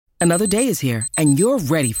Another day is here, and you're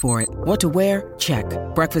ready for it. What to wear? Check.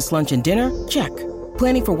 Breakfast, lunch, and dinner? Check.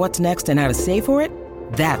 Planning for what's next and how to save for it?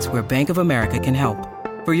 That's where Bank of America can help.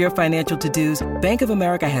 For your financial to-dos, Bank of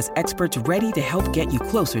America has experts ready to help get you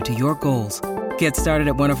closer to your goals. Get started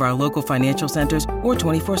at one of our local financial centers or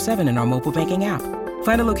 24/7 in our mobile banking app.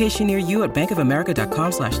 Find a location near you at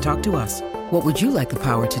bankofamerica.com/talktous. What would you like the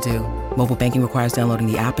power to do? Mobile banking requires downloading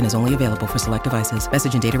the app and is only available for select devices.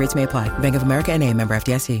 Message and data rates may apply. Bank of America N.A., member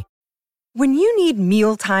FDIC. When you need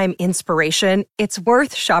mealtime inspiration, it's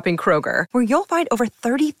worth shopping Kroger, where you'll find over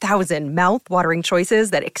 30,000 mouth-watering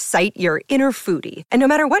choices that excite your inner foodie. And no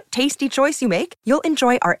matter what tasty choice you make, you'll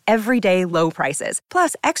enjoy our everyday low prices,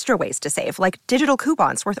 plus extra ways to save, like digital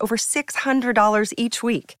coupons worth over $600 each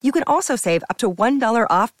week. You can also save up to $1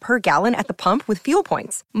 off per gallon at the pump with fuel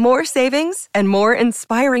points. More savings and more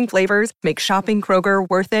inspiring flavors make shopping Kroger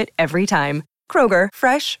worth it every time. Kroger,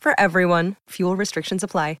 fresh for everyone. Fuel restrictions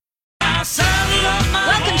apply.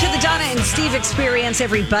 Welcome to the Donna and Steve Experience,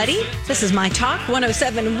 everybody. This is My Talk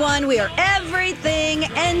 107.1. We are everything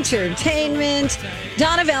entertainment.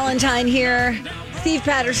 Donna Valentine here. Steve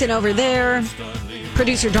Patterson over there.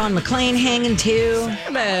 Producer Don McLean hanging too.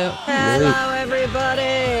 Hello, everybody.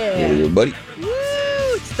 Hey, everybody. Woo!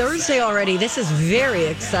 It's Thursday already. This is very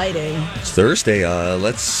exciting. It's Thursday.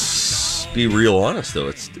 Let's be real honest, though.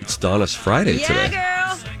 It's Donna's Friday today.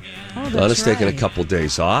 Yeah, girl. Oh, Donna's taking a couple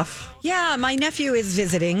days off. Yeah, my nephew is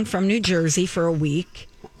visiting from New Jersey for a week,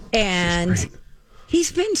 and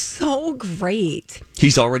he's been so great.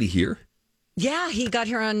 He's already here? Yeah, he got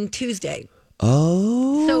here on Tuesday.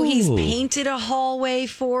 Oh. So he's painted a hallway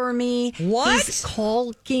for me. What? He's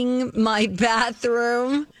caulking my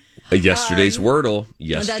bathroom. Yesterday's Wordle.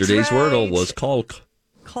 Yesterday's Wordle was caulk.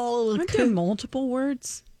 Aren't there multiple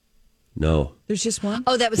words? No. There's just one?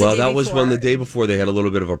 Oh, that was Well, the day that was before. when the day before they had a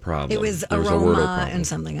little bit of a problem. It was There aroma a Wordle problem. and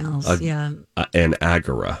something else. Yeah. And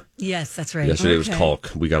agora. Yes, that's right. Yesterday was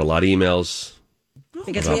caulk. We got a lot of emails.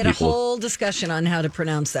 Because about we had a people. whole discussion on how to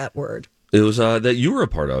pronounce that word. It was that you were a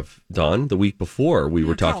part of, Don, the week before. We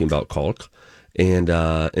were talking about caulk. And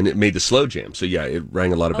it made the slow jam. So yeah, it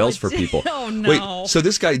rang a lot of bells for people. Oh no! Wait, so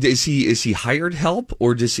this guy is he hired help,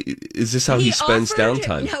 or is this how he spends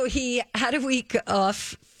downtime? No, he had a week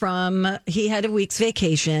off he had a week's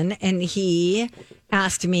vacation, and he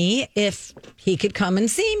asked me if he could come and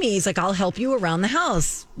see me. He's like, I'll help you around the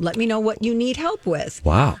house. Let me know what you need help with.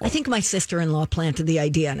 Wow. I think my sister-in-law planted the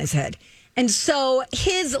idea in his head. And so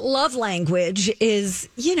his love language is,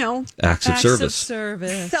 Acts of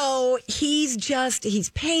service. So he's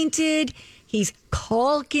painted, he's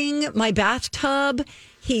caulking my bathtub,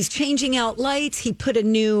 he's changing out lights, he put a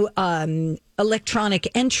new electronic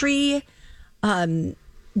entry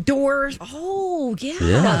door. Oh,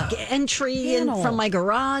 yeah. Entry from my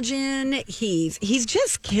garage in. He's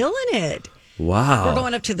just killing it. Wow. We're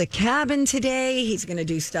going up to the cabin today. He's going to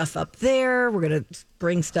do stuff up there. We're going to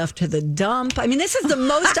bring stuff to the dump. I mean, this is the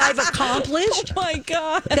most I've accomplished. Oh, my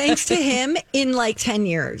God. Thanks to him in like 10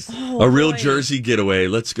 years. A real Jersey getaway.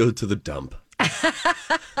 Let's go to the dump.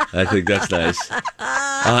 I think that's nice.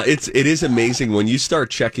 It is amazing when you start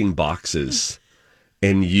checking boxes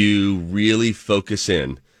and you really focus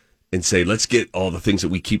in and say, let's get all the things that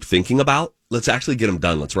we keep thinking about. Let's actually get them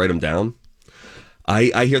done. Let's write them down.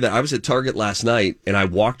 I hear that. I was at Target last night and I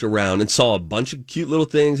walked around and saw a bunch of cute little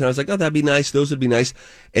things. And I was like, oh, that'd be nice. Those would be nice.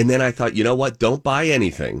 And then I thought, you know what? Don't buy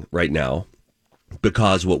anything right now,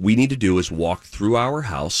 because what we need to do is walk through our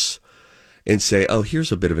house and say, oh,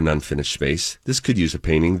 here's a bit of an unfinished space. This could use a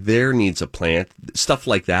painting. There needs a plant, stuff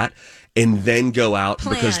like that. And then go out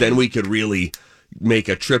because then we could really make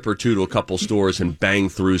a trip or two to a couple stores and bang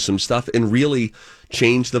through some stuff and really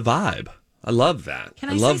change the vibe. I love that. Can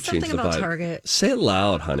I love say something changing the about vibe. Target? Say it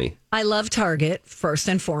loud, honey. I love Target, first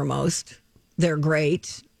and foremost. They're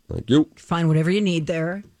great. Thank you. Find whatever you need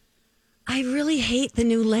there. I really hate the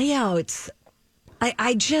new layouts.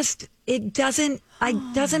 It doesn't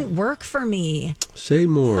work for me. Say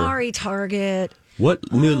more. Sorry, Target.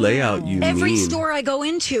 What new layout you Every mean? store I go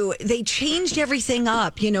into, they changed everything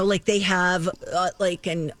up. Like they have like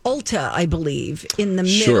an Ulta, I believe, in the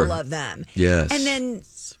middle of them. Yes. And then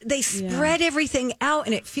they spread everything out,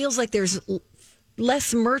 and it feels like there's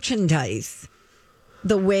less merchandise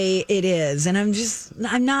the way it is. And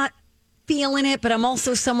I'm not feeling it, but I'm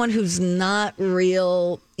also someone who's not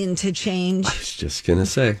real into change. I was just going to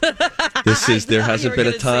say, there hasn't been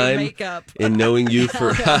a time in knowing you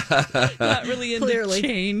for not really into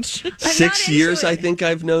change. 6 years, I think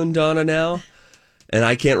I've known Donna now. And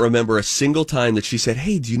I can't remember a single time that she said,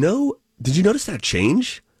 hey, did you notice that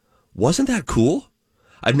change? Wasn't that cool?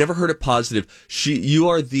 I've never heard it positive. You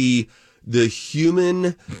are the the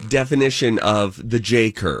human definition of the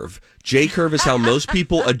J curve. J curve is how most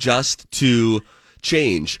people adjust to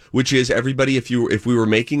change, which is everybody, if we were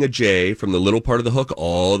making a J from the little part of the hook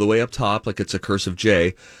all the way up top, like it's a cursive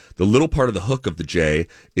J, the little part of the hook of the J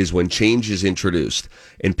is when change is introduced.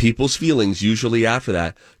 And people's feelings usually after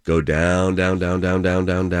that go down, down, down, down, down,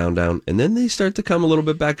 down, down, down. And then they start to come a little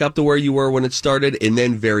bit back up to where you were when it started. And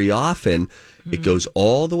then very often it goes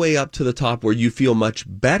all the way up to the top where you feel much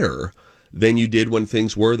better than you did when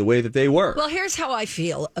things were the way that they were. Well, here's how I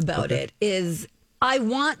feel about it is I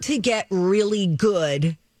want to get really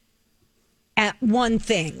good at one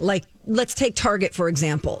thing. Like, let's take Target, for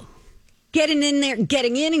example. Getting in there,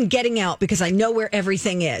 getting in and getting out because I know where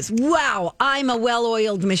everything is. Wow, I'm a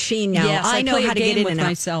well-oiled machine now. Yes, I know play how a to game get in with and out.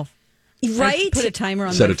 myself. Right? I put a timer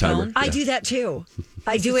on Set my a timer. phone. I do that too.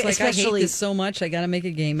 I do It's it like, especially. I hate this so much. I got to make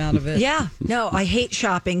a game out of it. Yeah, no, I hate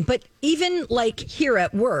shopping. But even like here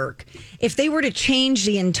at work, if they were to change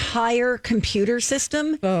the entire computer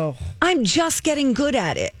system, I'm just getting good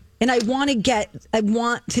at it. And I want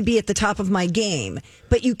to be at the top of my game.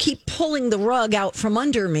 But you keep pulling the rug out from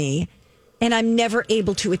under me, and I'm never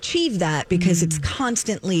able to achieve that because it's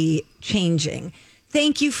constantly changing.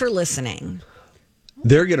 Thank you for listening.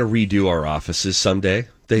 They're going to redo our offices someday.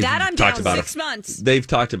 They've That I'm talked down about 6 it. months. They've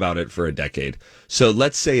talked about it for a decade. So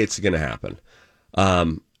let's say it's going to happen.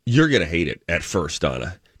 You're going to hate it at first,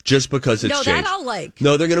 Donna, just because it's No, changed. that I'll like.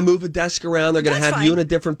 No, they're going to move a desk around. They're going to That's have you in fine. a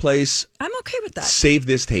different place. I'm okay with that. Save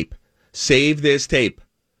this tape. Save this tape.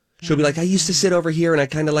 She'll be like, I used to sit over here and I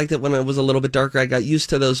kind of liked it when it was a little bit darker. I got used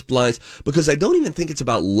to those blinds because I don't even think it's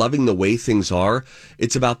about loving the way things are.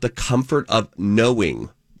 It's about the comfort of knowing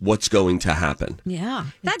what's going to happen. Yeah.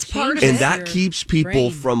 That's It part of changes And that your keeps people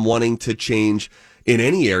brain. from wanting to change in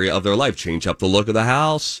any area of their life. Change up the look of the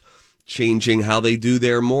house, changing how they do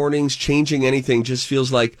their mornings, changing anything just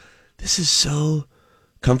feels like this is so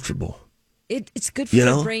comfortable. It's good for You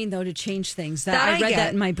your know? brain, though, to change things. That I I read get.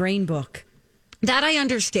 that in my brain book. That I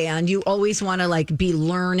understand. You always want to like be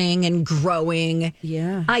learning and growing.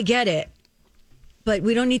 Yeah. I get it. But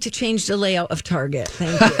we don't need to change the layout of Target.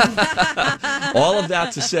 Thank you. All of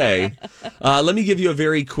that to say, let me give you a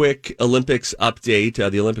very quick Olympics update.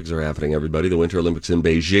 The Olympics are happening, everybody. The Winter Olympics in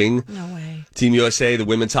Beijing. No way. Team USA, the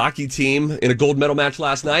women's hockey team, in a gold medal match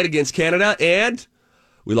last night against Canada, and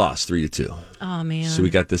we lost 3-2. Oh, man. So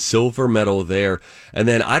we got the silver medal there. And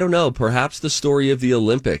then, I don't know, perhaps the story of the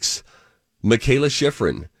Olympics. Michaela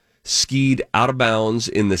Schifrin skied out of bounds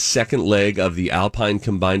in the second leg of the Alpine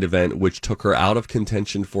combined event, which took her out of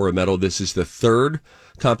contention for a medal. This is the third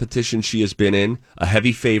competition she has been in, a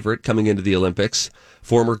heavy favorite coming into the Olympics,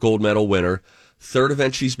 former gold medal winner. Third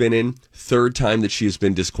event she's been in, third time that she has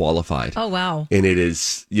been disqualified. Oh, wow. And it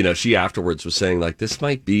is, she afterwards was saying, like, this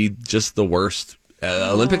might be just the worst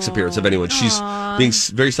Olympics appearance of anyone. She's being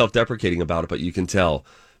very self-deprecating about it, but you can tell,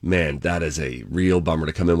 man, that is a real bummer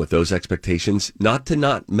to come in with those expectations. Not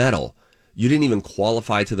medal. You didn't even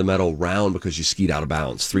qualify to the medal round because you skied out of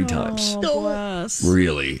bounds 3 times. Bless.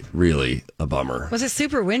 Really, really a bummer. Was it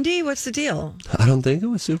super windy? What's the deal? I don't think it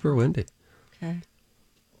was super windy. Okay.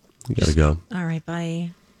 You got to go. All right.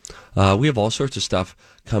 Bye. We have all sorts of stuff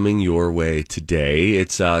coming your way today.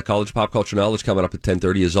 It's College Pop Culture Knowledge coming up at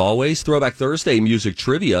 10:30 as always. Throwback Thursday Music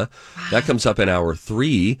Trivia. That comes up in hour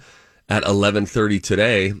 3 at 11:30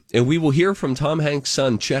 today. And we will hear from Tom Hanks'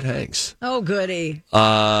 son, Chet Hanks. Oh, goody.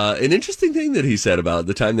 An interesting thing that he said about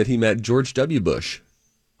the time that he met George W. Bush.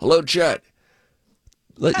 Hello, Chet.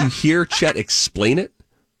 Let you hear Chet explain it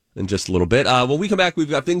in just a little bit. When we come back, we've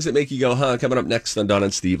got things that make you go, huh, coming up next on Don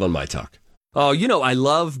and Steve on My Talk. Oh, I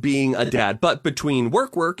love being a dad, but between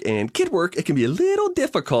work, and kid work, it can be a little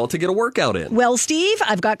difficult to get a workout in. Well, Steve,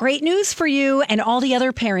 I've got great news for you and all the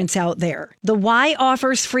other parents out there. The Y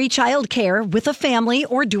offers free childcare with a family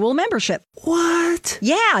or dual membership. What?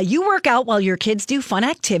 Yeah, you work out while your kids do fun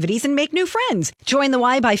activities and make new friends. Join the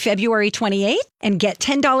Y by February 28th and get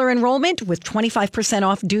 $10 enrollment with 25%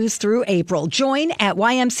 off dues through April. Join at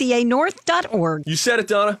ymcanorth.org. You said it,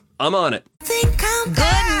 Donna. I'm on it. Good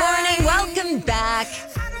morning. Welcome back.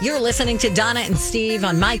 You're listening to Donna and Steve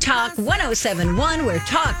on My Talk 1071, where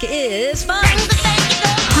talk is fun.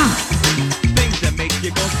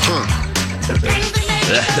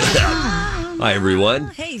 Hi, everyone.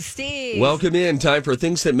 Hey, Steve. Welcome in. Time for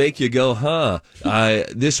Things That Make You Go, huh?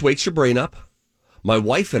 This wakes your brain up. My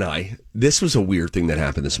wife and I, this was a weird thing that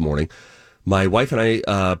happened this morning. My wife and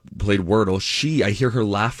I played Wordle. I hear her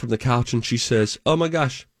laugh from the couch, and she says, oh, my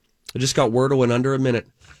gosh, I just got Wordle in under a minute.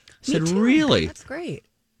 I said, really? That's great.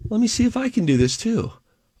 Let me see if I can do this, too.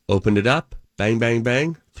 Opened it up. Bang, bang,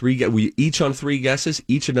 bang. We each on 3 guesses,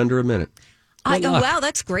 each in under a minute. Wow,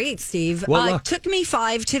 that's great, Steve. What It luck? took me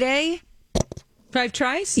 5 today. 5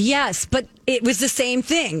 tries? Yes, but it was the same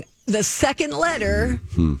thing. The second letter,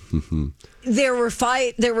 there were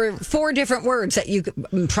 4 different words that you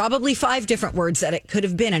could, probably 5 different words that it could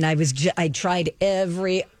have been, and I tried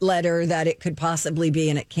every letter that it could possibly be,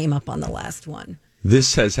 and it came up on the last one.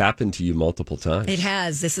 This has happened to you multiple times. It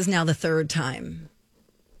has. This is now the 3rd time.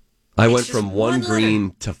 I It's went just from 1 one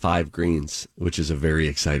green to 5 greens, which is a very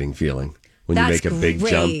exciting feeling. When you That's make a big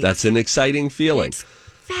great. jump, that's an exciting feeling. It's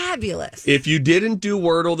fabulous. If you didn't do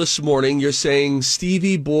Wordle this morning, you're saying,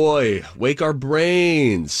 Stevie boy, wake our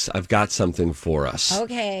brains. I've got something for us.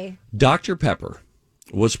 Okay. Dr. Pepper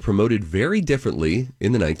was promoted very differently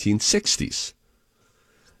in the 1960s.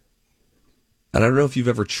 And I don't know if you've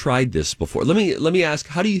ever tried this before. Let me ask,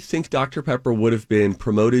 how do you think Dr. Pepper would have been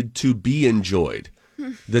promoted to be enjoyed?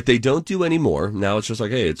 That they don't do anymore. Now it's just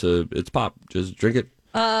like, hey, it's pop. Just drink it.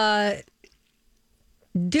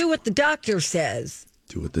 Do what the doctor says.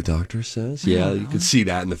 Do what the doctor says. Yeah, you could see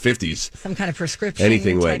that in the 50s. Some kind of prescription.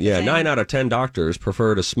 Anything type went. of Yeah, thing. 9 out of 10 doctors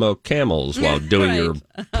prefer to smoke Camels while doing your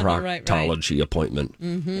Right. proctology appointment.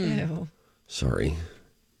 Ew. Sorry,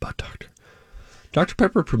 butt doctor. Dr.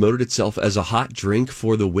 Pepper promoted itself as a hot drink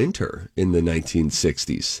for the winter in the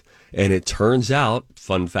 1960s. And it turns out,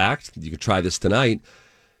 fun fact, you could try this tonight,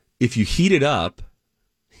 if you heat it up,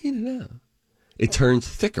 it turns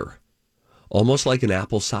thicker, almost like an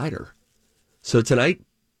apple cider. So tonight,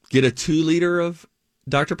 get a 2-liter of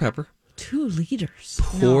Dr. Pepper. 2 liters.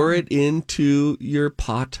 Pour it into your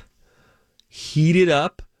pot, heat it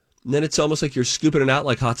up, and then it's almost like you're scooping it out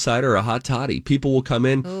like hot cider or a hot toddy. People will come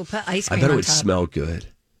in. Oh, put ice I cream bet it on would top. smell good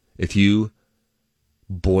if you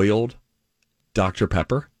boiled Dr.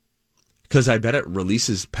 Pepper, because I bet it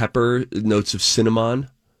releases pepper, notes of cinnamon,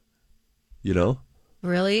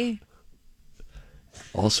 Really?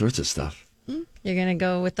 all sorts of stuff. You're going to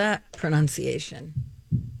go with that pronunciation.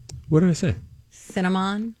 What did I say?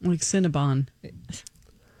 Cinnamon? Like Cinnabon.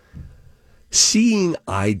 Seeing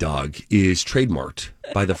Eye Dog is trademarked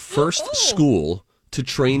by the first school to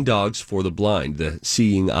train dogs for the blind, the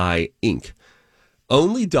Seeing Eye Inc.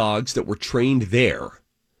 Only dogs that were trained there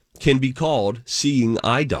can be called Seeing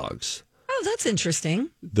Eye Dogs. Oh, that's interesting.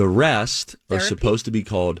 The rest are Therapy? supposed to be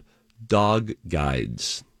called dog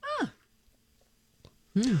guides.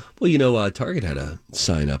 Well, Target had a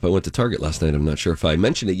sign up. I went to Target last night. I'm not sure if I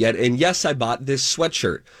mentioned it yet. And yes, I bought this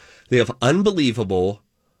sweatshirt. They have unbelievable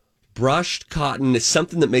brushed cotton. It's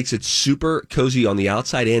something that makes it super cozy on the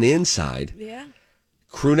outside and inside. Yeah.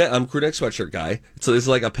 Crewneck, I'm a crewneck sweatshirt guy. So it's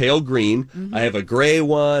like a pale green. I have a gray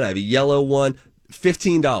one. I have a yellow one.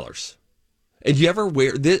 $15. And you ever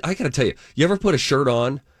wear this? I got to tell you, you ever put a shirt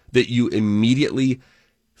on that you immediately,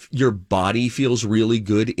 your body feels really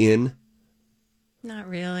good in? Not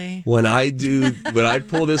really. When I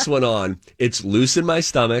pull this one on, it's loose in my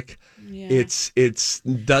stomach. Yeah. It's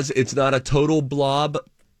not a total blob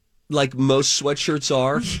like most sweatshirts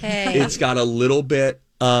are. Okay. It's got a little bit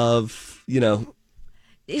of,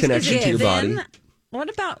 connection to your body.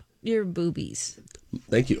 What about your boobies?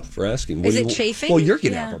 Thank you for asking. Is it chafing? Well, you're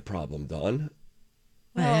going to Yeah. have a problem, Dawn.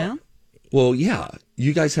 Well, Well, yeah.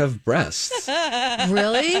 You guys have breasts.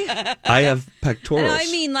 Really? I have pectorals. I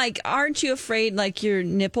mean, aren't you afraid your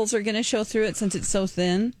nipples are going to show through it since it's so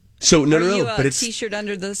thin? So, Are no, you a but it's t-shirt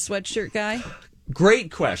under the sweatshirt guy?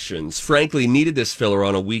 great questions. Frankly, needed this filler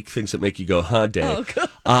on a week, things that make you go, huh, day. Oh, good.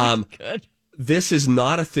 Good. This is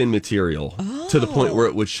not a thin material to the point where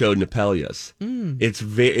it would show Nepelias.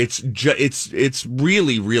 It's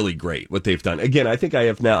really, really great what they've done. Again, I think I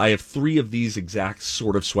have 3 of these exact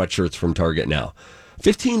sort of sweatshirts from Target now.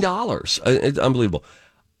 $15. It's unbelievable.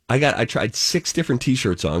 I tried 6 different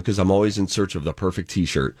T-shirts on because I'm always in search of the perfect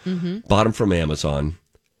T-shirt. Bought them from Amazon.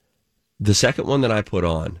 The second one that I put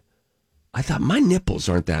on, I thought my nipples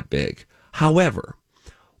aren't that big. However,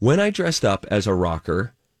 when I dressed up as a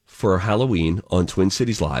rocker for Halloween on Twin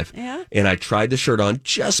Cities Live, and I tried the shirt on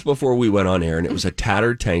just before we went on air, and it was a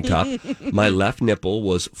tattered tank top. My left nipple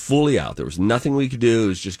was fully out. There was nothing we could do. It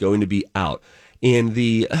was just going to be out. And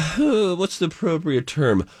the, what's the appropriate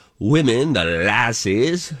term? Women, the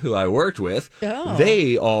lassies who I worked with,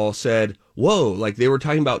 they all said, whoa, like they were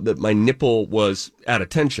talking about that my nipple was at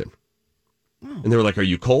attention. And they were like, are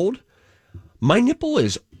you cold? My nipple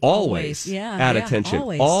is always at attention.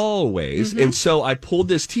 Always. And so I pulled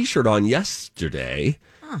this T-shirt on yesterday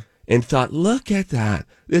and thought, look at that.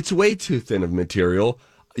 It's way too thin of material.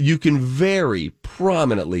 You can very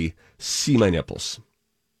prominently see my nipples.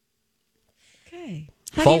 Okay.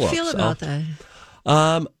 How do you feel about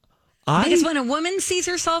that? Because when a woman sees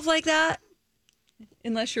herself like that,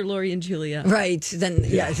 Unless you're Lori and Julia. Right. Then,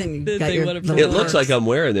 then you got your little It looks like I'm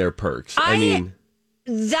wearing their perks. I mean,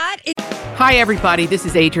 that is. Hi, everybody. This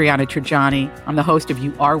is Adriana Trajani. I'm the host of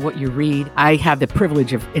You Are What You Read. I have the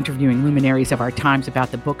privilege of interviewing luminaries of our times about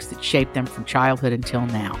the books that shaped them from childhood until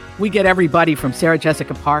now. We get everybody from Sarah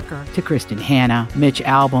Jessica Parker to Kristen Hanna, Mitch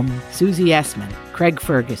Albom, Susie Essman, Craig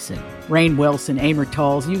Ferguson, Rainn Wilson, Amor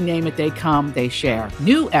Tolls, you name it, they come, they share.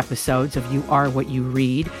 New episodes of You Are What You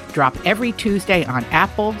Read drop every Tuesday on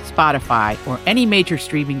Apple, Spotify, or any major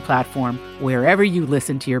streaming platform wherever you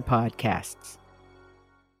listen to your podcasts.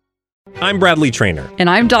 I'm Bradley Trainer. And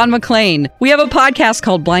I'm Don McClain. We have a podcast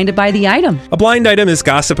called Blinded by the Item. A blind item is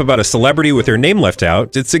gossip about a celebrity with their name left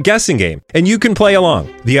out. It's a guessing game, and you can play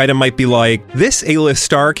along. The item might be like, this A-list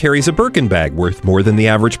star carries a Birkin bag worth more than the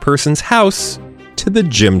average person's house to the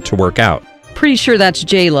gym to work out. Pretty sure that's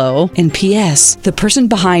J-Lo. And P.S. the person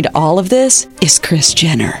behind all of this is Kris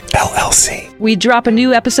Jenner, LLC. We drop a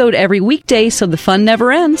new episode every weekday so the fun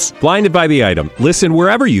never ends. Blinded by the Item. Listen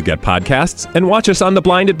wherever you get podcasts and watch us on the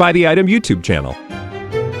Blinded by the Item YouTube channel.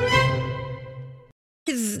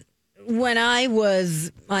 When I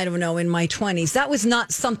was, I don't know, in my 20s, that was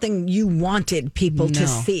not something you wanted people to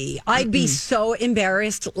see. I'd be so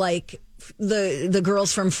embarrassed, like the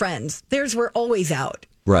girls from Friends. Theirs were always out.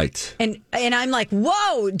 right. And I'm like,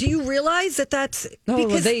 whoa, do you realize that that's... Oh,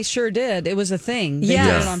 well, they sure did. It was a thing. They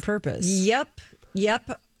did it on purpose. Yep.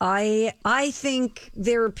 I think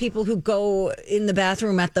there are people who go in the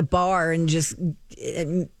bathroom at the bar and just...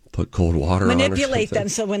 Put cold water manipulate on them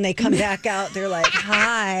so when they come back out, they're like,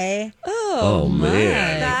 hi. Oh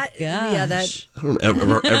man. I don't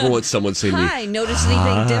ever want someone saying to me, hi, notice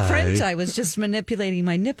anything different? I was just manipulating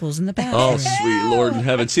my nipples in the bathroom. oh, sweet Lord in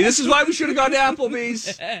heaven. See, this is why we should have gone to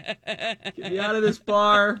Applebee's. Get me out of this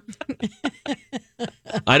bar.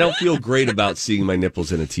 I don't feel great about seeing my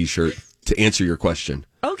nipples in a t-shirt, to answer your question.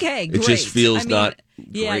 Okay, great. It just feels not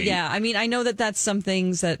great. Yeah. I mean, I know that that's some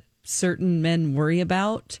things that certain men worry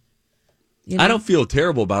about. You know? I don't feel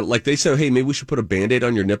terrible about it. Like they said, hey, maybe we should put a Band-Aid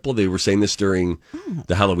on your nipple. They were saying this during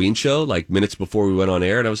the Halloween show, like minutes before we went on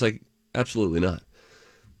air. And I was like, absolutely not.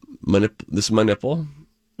 This is my nipple.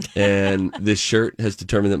 And this shirt has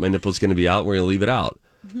determined that my nipple is going to be out. We're going to leave it out.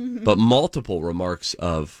 But multiple remarks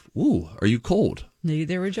of, ooh, are you cold? Maybe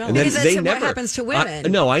they were jealous. And then Because that's what happens to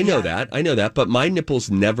women. I know that. But my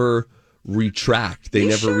nipples never retract. They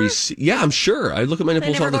never receive. Yeah, I'm sure. I look at my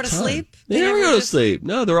nipples all the time. They never go to sleep? They never go to sleep.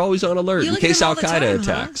 No, they're always on alert in case Al Qaeda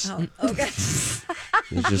attacks. Huh? Oh, okay. It's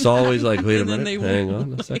just always like, wait a minute, hang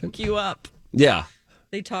on a second. Wake you up. Yeah.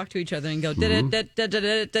 They talk to each other and go.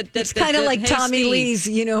 It's kind of like Tommy Lee's,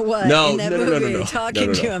 you know what? No, in that movie,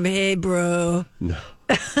 talking to him, hey, bro. No.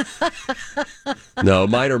 No,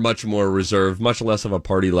 mine are much more reserved, much less of a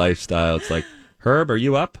party lifestyle. It's like, Herb, are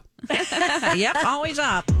you up? Yep, always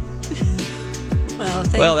up.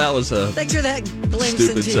 Well, that was thanks for that glimpse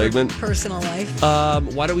stupid into segment. Your personal life.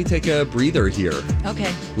 Why don't we take a breather here?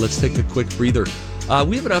 Okay. Let's take a quick breather.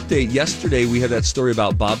 We have an update. Yesterday, we had that story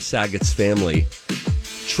about Bob Saget's family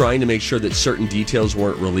trying to make sure that certain details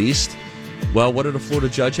weren't released. Well, what did a Florida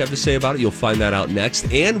judge have to say about it? You'll find that out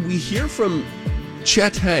next. And we hear from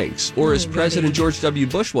Chet Hanks, or as President George W.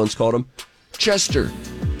 Bush once called him, Chester.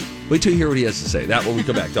 Wait till you hear what he has to say. That when we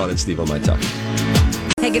come back. Dawn and Steve on My Talk.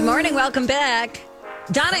 Hey, good morning. Welcome back.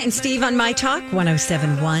 Donna and Steve on My Talk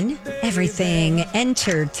 107.1. Everything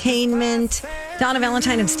Entertainment. Donna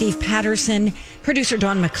Valentine and Steve Patterson. Producer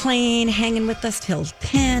Dawn McClain hanging with us till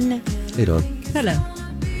 10. Hey, Dawn. Hello.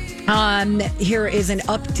 Here is an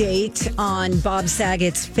update on Bob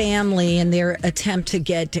Saget's family and their attempt to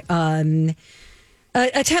get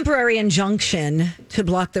a temporary injunction to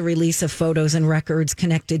block the release of photos and records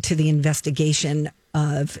connected to the investigation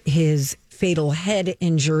of his fatal head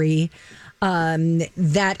injury.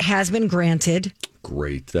 That has been granted.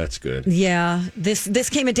 Great. That's good. Yeah. This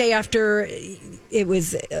came a day after it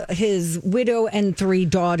was his widow and 3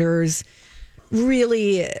 daughters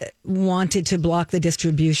really wanted to block the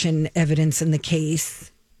distribution evidence in the case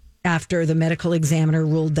after the medical examiner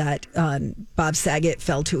ruled that Bob Saget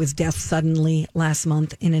fell to his death suddenly last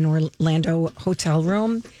month in an Orlando hotel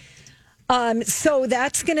room. So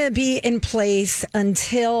that's going to be in place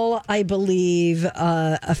until, I believe,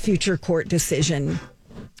 a future court decision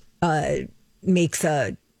makes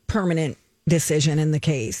a permanent decision in the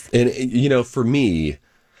case. And, you know, for me,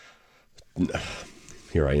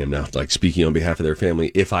 here I am now, like speaking on behalf of their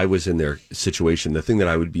family. If I was in their situation, the thing that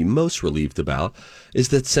I would be most relieved about is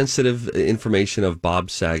that sensitive information of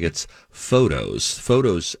Bob Saget's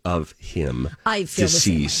photos of him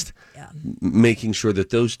deceased, making sure that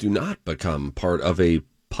those do not become part of a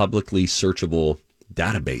publicly searchable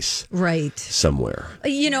database right somewhere.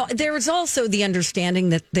 There was also the understanding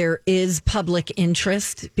that there is public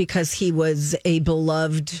interest because he was a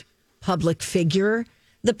beloved public figure.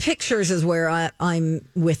 The pictures is where I'm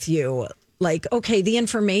with you. Like, okay, the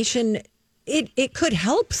information, it could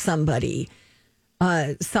help somebody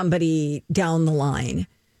down the line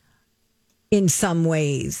in some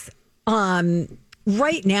ways.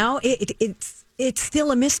 Right now, it's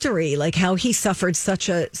still a mystery, like how he suffered such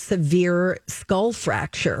a severe skull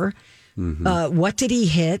fracture. What did he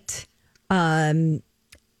hit?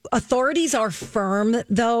 Authorities are firm,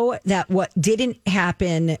 though, that what didn't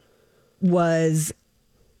happen was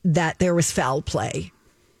that there was foul play.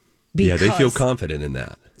 Yeah, they feel confident in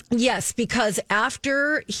that. Yes, because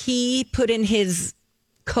after he put in his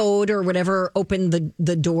code or whatever, opened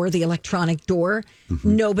the door, the electronic door,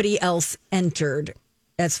 nobody else entered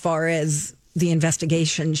as far as the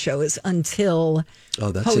investigation shows until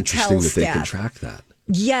that's hotel interesting staff. That they can track that.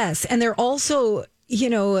 Yes, and they're also,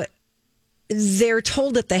 they're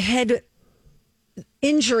told that the head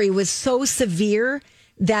injury was so severe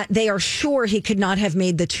that they are sure he could not have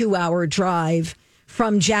made the 2-hour drive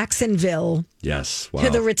from Jacksonville to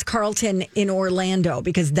the Ritz-Carlton in Orlando,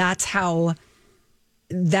 because that's how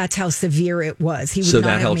severe it was. He would so not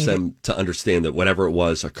that have helps made them to understand that whatever it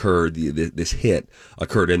was occurred, this hit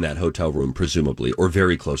occurred in that hotel room, presumably, or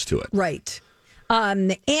very close to it. Right.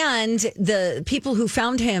 And the people who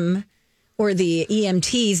found him, or the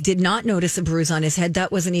EMTs, did not notice a bruise on his head.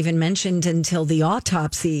 That wasn't even mentioned until the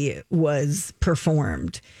autopsy was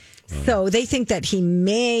performed. So they think that he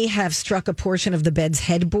may have struck a portion of the bed's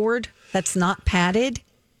headboard that's not padded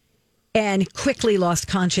and quickly lost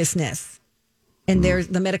consciousness. And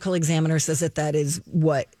the medical examiner says that is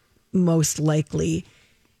what most likely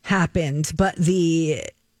happened. But they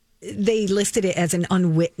listed it as an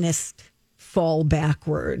unwitnessed fall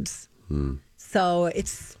backwards. So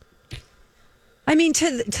it's... I mean,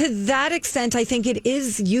 to that extent, I think it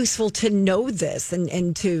is useful to know this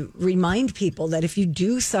and to remind people that if you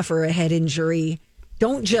do suffer a head injury,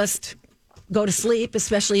 don't just go to sleep,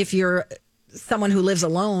 especially if you're someone who lives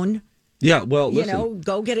alone. Yeah, well, listen,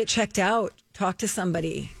 go get it checked out. Talk to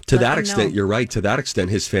somebody. To that extent, you're right. To that extent,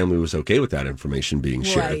 his family was okay with that information being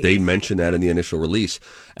shared. Right. They mentioned that in the initial release.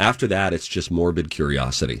 After that, it's just morbid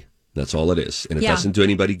curiosity. That's all it is. And it doesn't do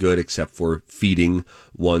anybody good except for feeding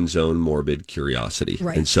one's own morbid curiosity.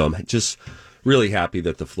 Right. And so I'm just really happy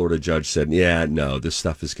that the Florida judge said, yeah, no, this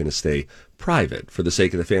stuff is going to stay private for the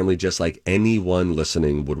sake of the family, just like anyone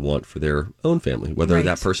listening would want for their own family, whether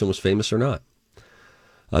that person was famous or not.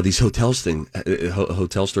 These hotel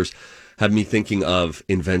stores have me thinking of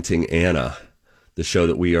Inventing Anna, the show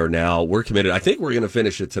that we're committed. I think we're going to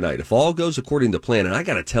finish it tonight. If all goes according to plan, and I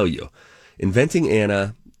got to tell you, Inventing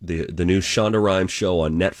Anna, the new Shonda Rhimes show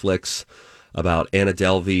on Netflix about Anna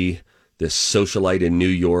Delvey, this socialite in New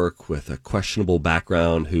York with a questionable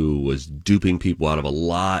background who was duping people out of a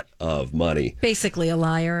lot of money. Basically a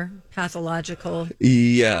liar, pathological.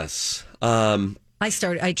 Yes.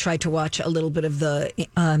 I tried to watch a little bit of the,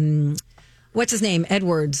 what's his name?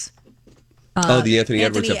 Edwards. The Anthony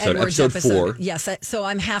Edwards episode 4. Yes. So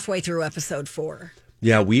I'm halfway through episode 4.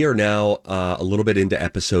 Yeah, we are now a little bit into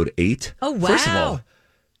episode 8. Oh, wow. First of all,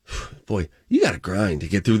 boy, you got to grind to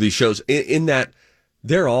get through these shows in that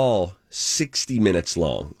they're all 60 minutes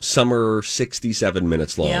long. Some are 67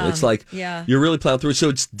 minutes long. Yeah. It's like you're really plowing through. So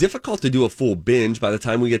it's difficult to do a full binge by the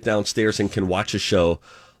time we get downstairs and can watch a show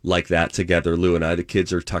like that together. Lou and I, the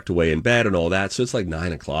kids are tucked away in bed and all that. So it's like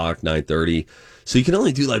 9 o'clock, 9:30. So you can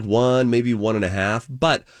only do like one, maybe 1.5.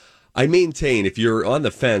 But I maintain, if you're on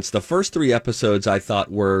the fence, the first 3 episodes I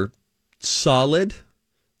thought were solid.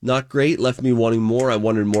 Not great, left me wanting more. I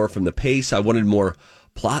wanted more from the pace. I wanted more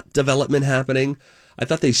plot development happening. I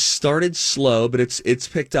thought they started slow, but it's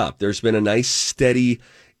picked up. There's been a nice steady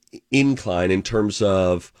incline in terms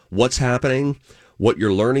of what's happening, what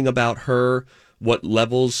you're learning about her, what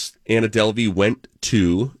levels Anna Delvey went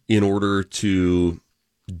to in order to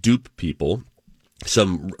dupe people.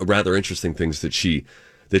 Some rather interesting things that she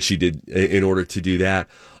did in order to do that.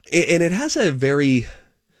 And it has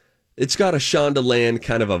it's got a Shonda Land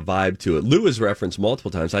kind of a vibe to it. Lou has referenced multiple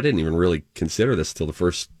times. I didn't even really consider this till the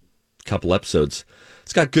first couple episodes.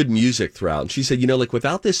 It's got good music throughout. And she said, like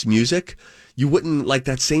without this music, you wouldn't, like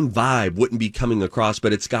that same vibe wouldn't be coming across,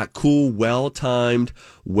 but it's got cool, well-timed,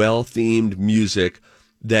 well-themed music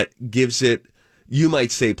that gives it, you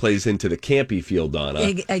might say, plays into the campy feel, Donna.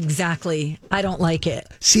 Exactly. I don't like it.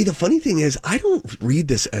 See, the funny thing is, I don't read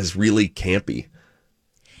this as really campy.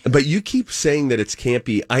 But you keep saying that it's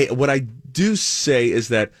campy. What I do say is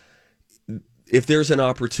that if there's an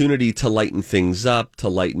opportunity to lighten things up, to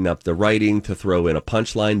lighten up the writing, to throw in a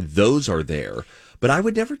punchline, those are there. But I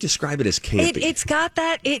would never describe it as campy. It's got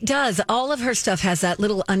that. It does. All of her stuff has that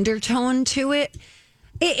little undertone to it.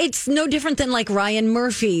 It's no different than like Ryan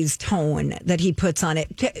Murphy's tone that he puts on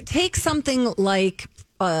it. Take something like,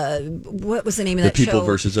 what was the name of that show? The People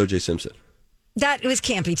versus O.J. Simpson. That was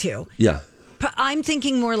campy too. Yeah. I'm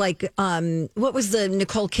thinking more like, what was the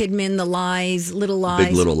Nicole Kidman, The Lies, Little Lies?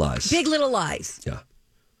 Big Little Lies. Big Little Lies. Yeah.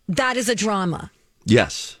 That is a drama.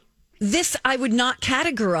 Yes. This I would not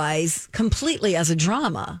categorize completely as a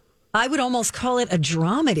drama. I would almost call it a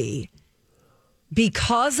dramedy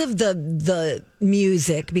because of the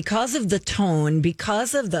music, because of the tone,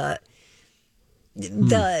 because of the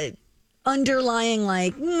underlying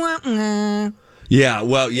like. Yeah,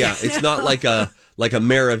 well, yeah, it's not like a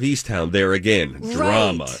Mare of Easttown. There again,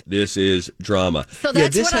 drama. Right. This is drama. So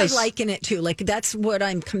that's what I liken it to. Like that's what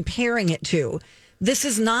I'm comparing it to. This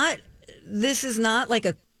is not like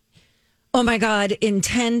a, oh my God,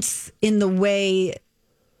 intense in the way.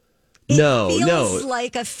 It feels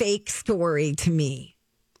like a fake story to me,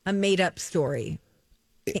 a made up story.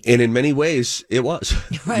 And in many ways, it was.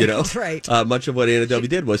 Right, you know, right. Much of what Anna Delvey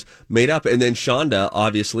did was made up. And then Shonda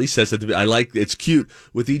obviously says that it's cute.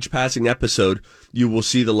 With each passing episode, you will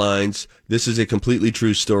see the lines. This is a completely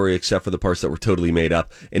true story, except for the parts that were totally made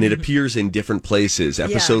up. And it appears in different places.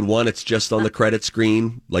 Episode 1, it's just on the credit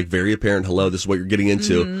screen, like very apparent. Hello, this is what you're getting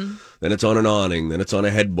into. Mm-hmm. Then it's on an awning. Then it's on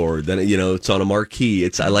a headboard. Then it's on a marquee.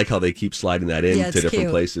 I like how they keep sliding that into different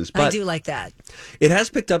cute. places. But I do like that. It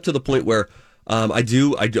has picked up to the point where. I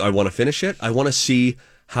want to finish it. I want to see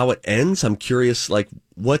how it ends. I'm curious, like,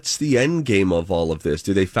 what's the end game of all of this?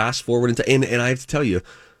 Do they fast forward into, and I have to tell you,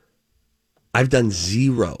 I've done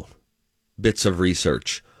 0 bits of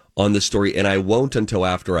research on the story, and I won't until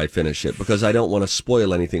after I finish it because I don't want to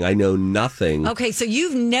spoil anything. I know nothing. Okay, so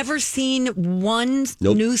you've never seen one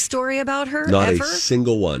news story about her? Not ever? A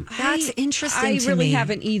single one. That's interesting. I to really me.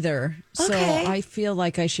 haven't either. So I feel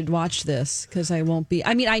like I should watch this because I won't be.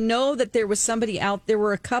 I mean, I know that there was somebody out. There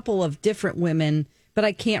were a couple of different women, but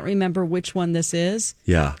I can't remember which one this is.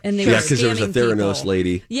 Yeah. And they were because there was a Theranos people.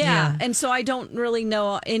 lady. Yeah. And so I don't really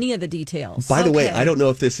know any of the details. By the way, I don't know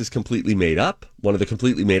if this is completely made up. One of the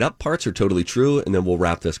completely made up parts are totally true. And then we'll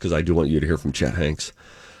wrap this because I do want you to hear from Chet Hanks.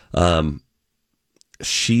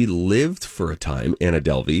 She lived for a time, Anna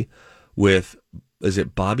Delvey, with, is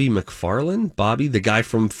it Bobby McFarlane? Bobby, the guy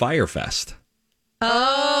from Firefest.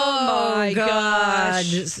 Oh my God.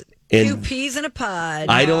 And 2 peas in a pod.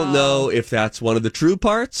 I don't know if that's one of the true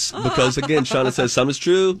parts because, again, Shauna says some is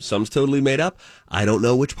true, some's totally made up. I don't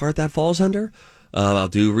know which part that falls under. I'll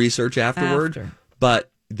do research afterward.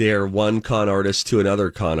 But they're one con artist to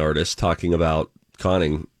another con artist talking about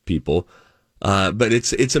conning people. But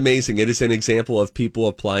it's amazing. It is an example of people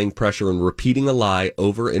applying pressure and repeating a lie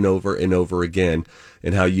over and over and over again,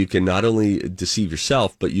 and how you can not only deceive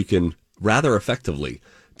yourself, but you can rather effectively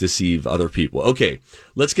deceive other people. Okay,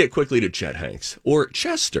 let's get quickly to Chet Hanks, or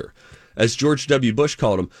Chester, as George W. Bush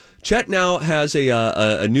called him. Chet now has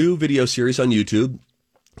a new video series on YouTube.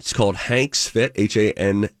 It's called Hanks Fit,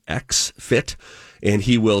 Hanx Fit. And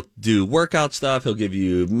he will do workout stuff. He'll give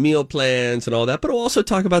you meal plans and all that, but he'll also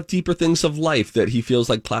talk about deeper things of life that he feels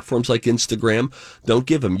like platforms like Instagram don't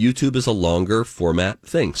give him. YouTube is a longer format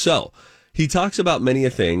thing. So he talks about many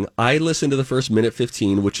a thing. I listened to the first minute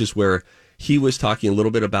 15, which is where he was talking a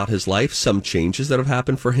little bit about his life, some changes that have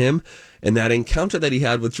happened for him, and that encounter that he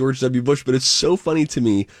had with George W. Bush. But it's so funny to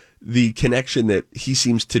me, the connection that he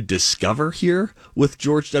seems to discover here with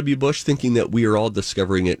George W. Bush, thinking that we are all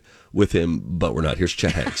discovering it with him, but we're not. Here's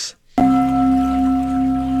Chet Hanks.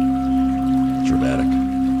 Dramatic.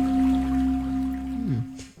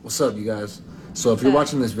 What's up, you guys? So if you're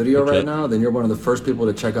watching this video right now, then you're one of the first people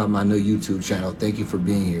to check out my new YouTube channel. Thank you for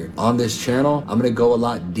being here. On this channel, I'm going to go a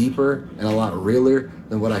lot deeper and a lot realer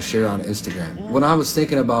than what I share on Instagram. When I was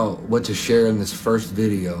thinking about what to share in this first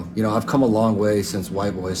video, I've come a long way since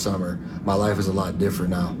White Boy Summer. My life is a lot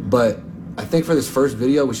different now. But I think for this first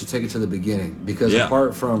video, we should take it to the beginning, because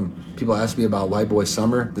apart from people ask me about White Boy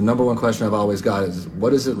Summer, the number one question I've always got is,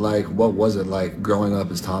 what is it like, what was it like growing up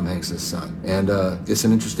as Tom Hanks' son? And it's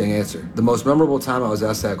an interesting answer. The most memorable time I was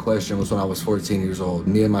asked that question was when I was 14 years old.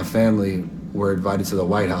 Me and my family were invited to the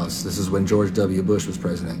White House. This is when George W. Bush was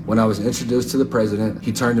president. When I was introduced to the president,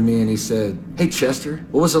 he turned to me and he said, "Hey Chester,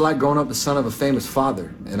 what was it like growing up the son of a famous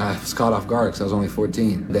father?" And I was caught off guard because I was only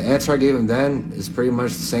 14. The answer I gave him then is pretty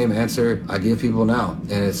much the same answer I give people now.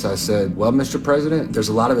 And I said, "Well, Mr. President, there's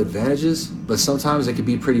a lot of advantages, but sometimes it can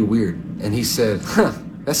be pretty weird." And he said, "Huh,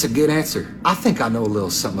 that's a good answer. I think I know a little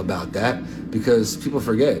something about that," because people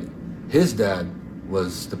forget. his dad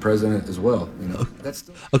was the president as well. You know, that's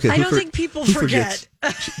okay. I don't think people forget.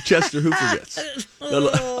 Chester, who forgets?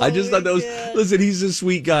 I just thought that was. Listen, he's a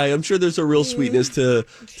sweet guy. I'm sure there's a real sweetness to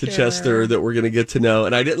Chester that we're going to get to know.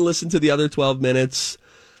 And I didn't listen to the other 12 minutes.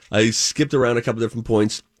 I skipped around a couple different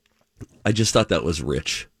points. I just thought that was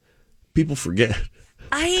rich. People forget.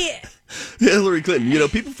 Hillary Clinton. You know,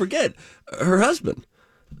 people forget her husband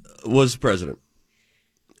was president.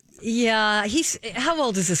 Yeah, how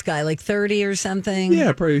old is this guy? Like 30 or something?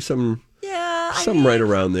 Yeah, probably something right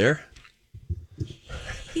around there.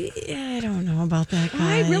 I don't know about that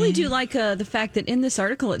guy. I really do like the fact that in this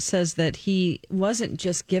article it says that he wasn't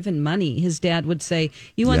just given money. His dad would say,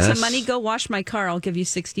 "You want some money? Go wash my car. I'll give you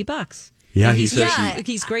 $60." Yeah, he says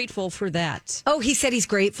he's grateful for that. Oh, he said he's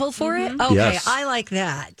grateful for it? Okay, yes. I like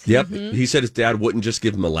that. Yep. He said his dad wouldn't just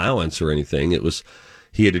give him allowance or anything. It was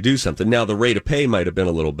he had to do something. Now, the rate of pay might have been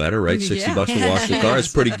a little better, right? $60 to wash the car is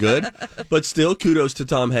pretty good. But still, kudos to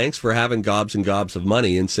Tom Hanks for having gobs and gobs of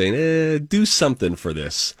money and saying, do something for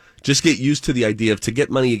this. Just get used to the idea of to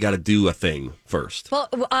get money, you got to do a thing first. Well,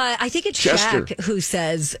 I think it's Chester. Shaq who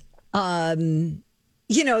says, I'm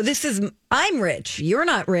rich. You're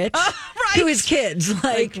not rich. Right. To his kids.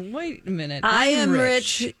 Like, wait a minute. I am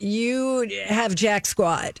rich. You have jack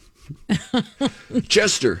squat.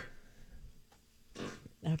 Chester.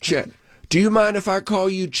 Okay. Chet. Do you mind if I call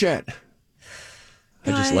you Chet?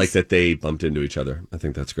 I just like that they bumped into each other. I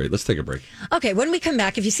think that's great. Let's take a break. Okay, when we come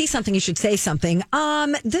back, if you see something, you should say something.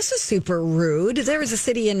 This is super rude. There is a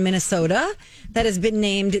city in Minnesota that has been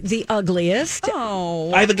named the ugliest.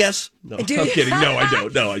 Oh. I have a guess. No, I'm kidding. No, I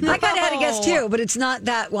don't. No, I don't. I kind of had a guess too, but it's not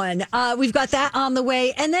that one. We've got that on the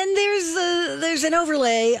way. And then there's an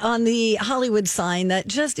overlay on the Hollywood sign that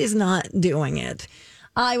just is not doing it.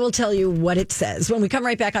 I will tell you what it says when we come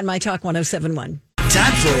right back on My Talk 107.1.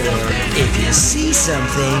 Time for If You See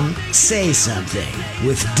Something, Say Something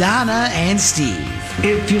with Donna and Steve.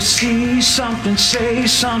 If you see something, say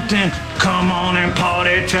something. Come on and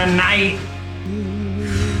party tonight.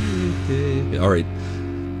 All right.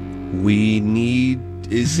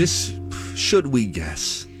 Should we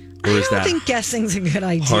guess? Or is I don't think guessing's a good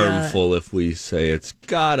idea. Harmful if we say it's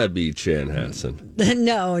gotta be Chanhassen?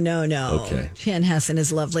 No. Okay. Chanhassen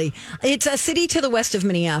is lovely. It's a city to the west of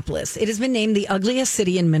Minneapolis. It has been named the ugliest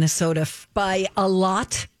city in Minnesota by A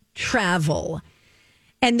Lot Travel.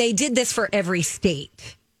 And they did this for every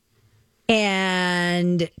state.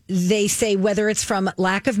 And they say whether it's from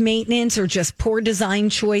lack of maintenance or just poor design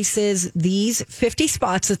choices, these 50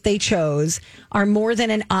 spots that they chose are more than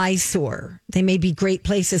an eyesore. They may be great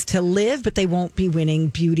places to live, but they won't be winning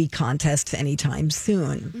beauty contests anytime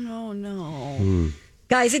soon. No.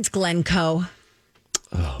 Guys, it's Glencoe.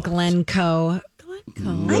 Glencoe. I've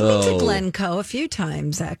been to Glencoe a few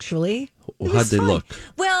times, actually. How'd they look?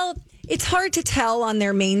 Well, it's hard to tell on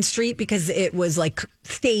their main street because it was like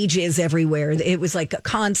stages everywhere. It was like a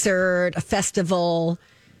concert, a festival.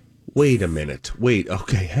 Wait a minute.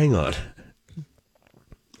 Okay, hang on.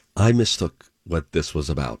 I mistook what this was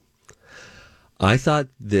about. I thought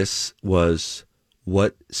this was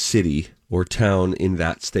what city or town in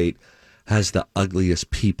that state has the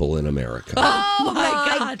ugliest people in America. Oh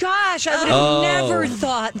my gosh, I would have never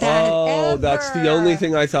thought that. Oh, that's the only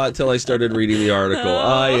thing I thought till I started reading the article.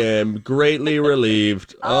 I am greatly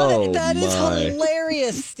relieved. That is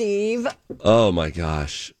hilarious, Steve. Oh my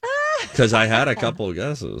gosh. Because I had a couple of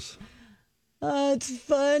guesses. It's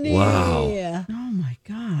funny. Wow. Oh my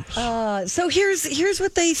gosh. So here's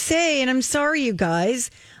what they say, and I'm sorry, you guys.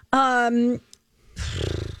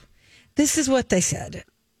 This is what they said.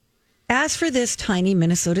 As for this tiny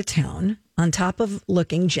Minnesota town, on top of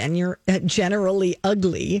looking generally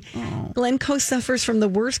ugly, Glencoe suffers from the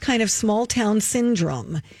worst kind of small town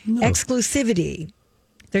syndrome, exclusivity.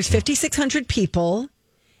 There's 5,600 people,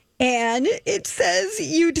 and it says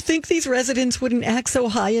you'd think these residents wouldn't act so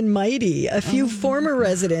high and mighty. A few former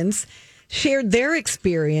residents shared their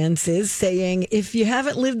experiences, saying, if you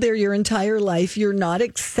haven't lived there your entire life, you're not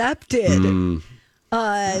accepted.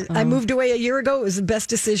 I moved away a year ago. It was the best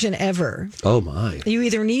decision ever. Oh, my. You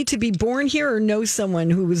either need to be born here or know someone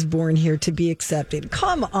who was born here to be accepted.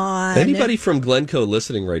 Come on. Anybody from Glencoe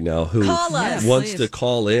listening right now who wants Please. to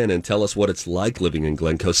call in and tell us what it's like living in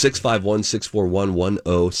Glencoe,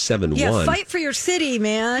 651-641-1071. Yeah, fight for your city,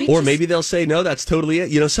 man. Or maybe they'll say, no, that's totally it.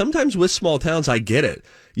 You know, sometimes with small towns, I get it.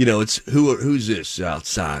 You know, it's who's this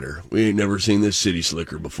outsider? We ain't never seen this city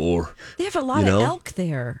slicker before. They have a lot of elk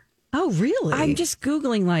there. Oh, really? I'm just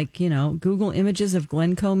Googling, Google images of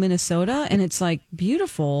Glencoe, Minnesota, and it's like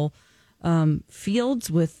beautiful fields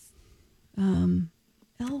with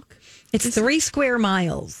elk. It's 3 square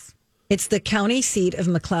miles. It's the county seat of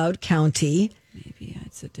McLeod County. Maybe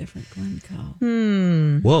it's a different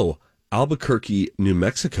Glencoe. Whoa. Albuquerque, New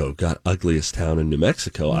Mexico got ugliest town in New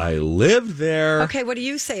Mexico. I lived there. Okay, what do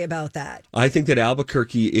you say about that? I think that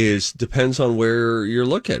Albuquerque depends on where you're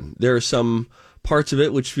looking. There are some parts of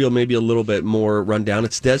it which feel maybe a little bit more run down.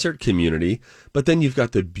 It's desert community, but then you've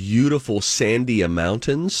got the beautiful Sandia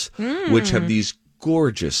Mountains, which have these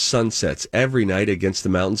gorgeous sunsets every night against the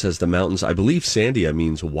mountains, as the mountains, I believe Sandia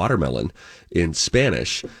means watermelon in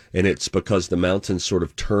Spanish, and it's because the mountains sort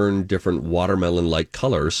of turn different watermelon-like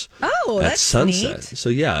colors at that's sunset. neat. So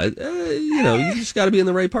yeah, you just got to be in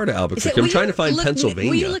the right part of Albuquerque. I'm trying to find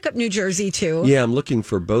Pennsylvania. Will you look up New Jersey too? Yeah, I'm looking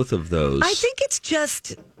for both of those. I think it's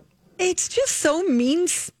just so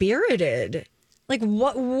mean-spirited. Like,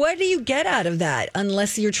 what do you get out of that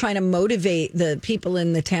unless you're trying to motivate the people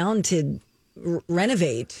in the town to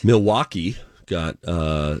renovate? Milwaukee got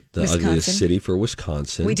the Wisconsin. ugliest city for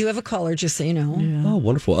Wisconsin. We do have a caller, just so you know. Yeah. Oh,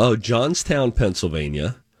 wonderful. Oh, Johnstown,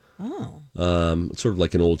 Pennsylvania. Oh. Sort of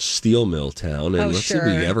like an old steel mill town. And let's see if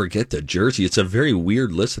we ever get to Jersey. It's a very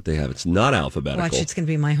weird list that they have. It's not alphabetical. Watch, it's going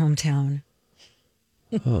to be my hometown.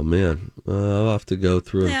 Oh, man. I'll have to go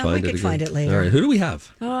through and find it again. We could find it later. All right, who do we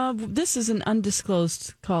have? This is an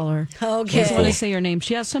undisclosed caller. Okay. I just want to say your name.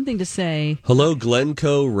 She has something to say. Hello,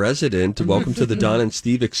 Glencoe resident. Welcome to the Don and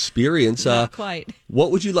Steve Experience. Not quite.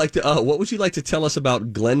 What would you like to tell us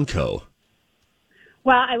about Glencoe?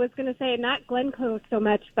 Well, I was going to say not Glencoe so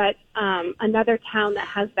much, but another town that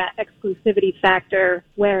has that exclusivity factor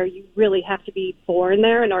where you really have to be born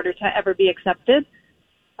there in order to ever be accepted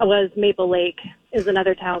was Maple Lake, is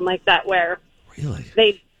another town like that where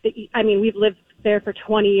we've lived there for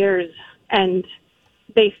 20 years and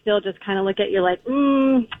they still just kind of look at you like,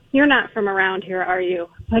 you're not from around here, are you?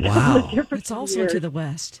 Like, wow. It's also to the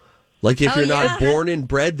west. Like if you're not born and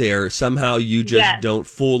bred there, somehow you just don't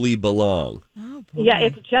fully belong. Oh, boy. Yeah,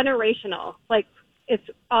 it's generational. Like, it's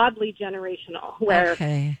oddly generational where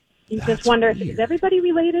you just wonder, is everybody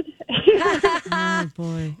related? Oh,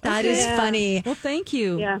 boy. That is funny. Well, thank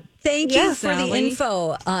you. Yeah. Thank you for Sally. the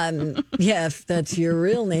info. If that's your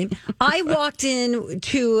real name. I walked in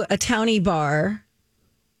to a towny bar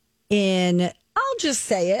I'll just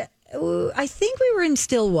say it, I think we were in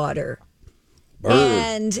Stillwater.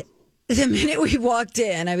 And the minute we walked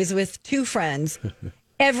in, I was with two friends.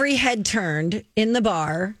 Every head turned in the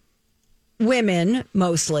bar, women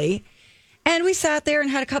mostly. And we sat there and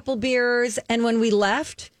had a couple beers. And when we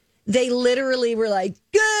left, they literally were like,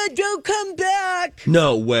 "Good, don't come back."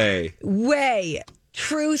 No way.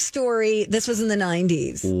 True story. This was in the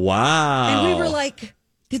 90s. Wow. And we were like,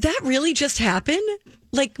 did that really just happen?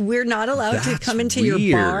 Like, we're not allowed to come into weird.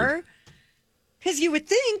 your bar? Because you would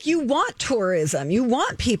think you want tourism. You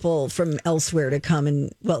want people from elsewhere to come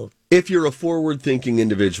and, if you're a forward-thinking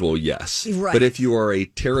individual, yes. Right. But if you are a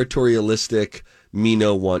territorialistic, me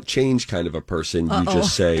no want change kind of a person, you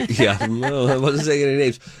just say, no, I wasn't saying any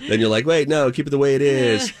names. Then you're like, wait, no, keep it the way it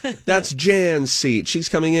is. That's Jan's seat. She's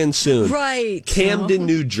coming in soon. Right. Camden,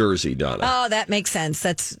 New Jersey, Donna. Oh, that makes sense.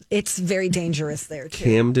 It's very dangerous there, too.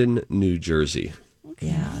 Camden, New Jersey.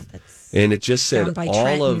 Yeah. And it just said by all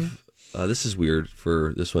Trenton. of, this is weird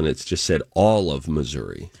for this one, it's just said all of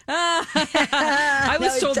Missouri. I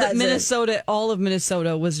was told that all of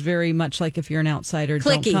Minnesota was very much like if you're an outsider,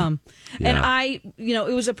 Clicky. don't come. Yeah. And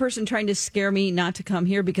it was a person trying to scare me not to come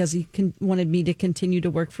here because he wanted me to continue to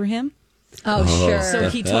work for him. Oh, sure. So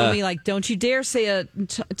he told me, like, don't you dare say a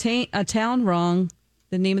town wrong.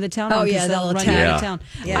 The name of the town. Oh, because they'll run you attack. out of town.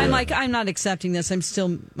 Yeah. I'm like, I'm not accepting this. I'm still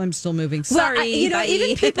moving. Sorry, well,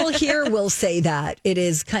 even people here will say that it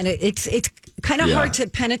is kind of it's kind of hard to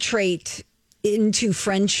penetrate into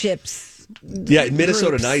friendships. Yeah, Minnesota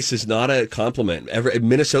groups. nice is not a compliment.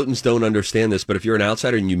 Minnesotans don't understand this, but if you're an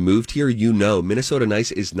outsider and you moved here, Minnesota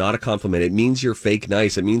nice is not a compliment. It means you're fake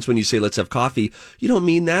nice. It means when you say let's have coffee, you don't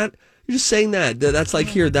mean that. You're just saying that. That's like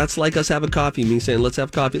here. That's like us having coffee. Me saying, let's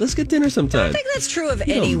have coffee. Let's get dinner sometime. I think that's true of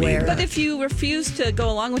anywhere. But if you refuse to go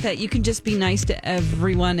along with that, you can just be nice to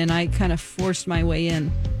everyone. And I kind of forced my way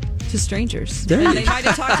in to strangers. And they might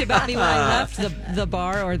have talked about me when I left the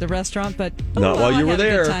bar or the restaurant, but not while you were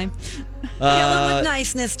there. Time. Live with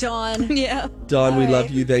niceness, Dawn. Yeah. Dawn, we love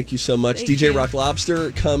you. Thank you so much. Thank DJ you. Rock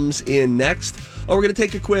Lobster comes in next. Oh, we're going to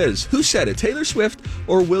take a quiz. Who said it? Taylor Swift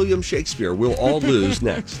or William Shakespeare? We'll all lose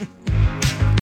next.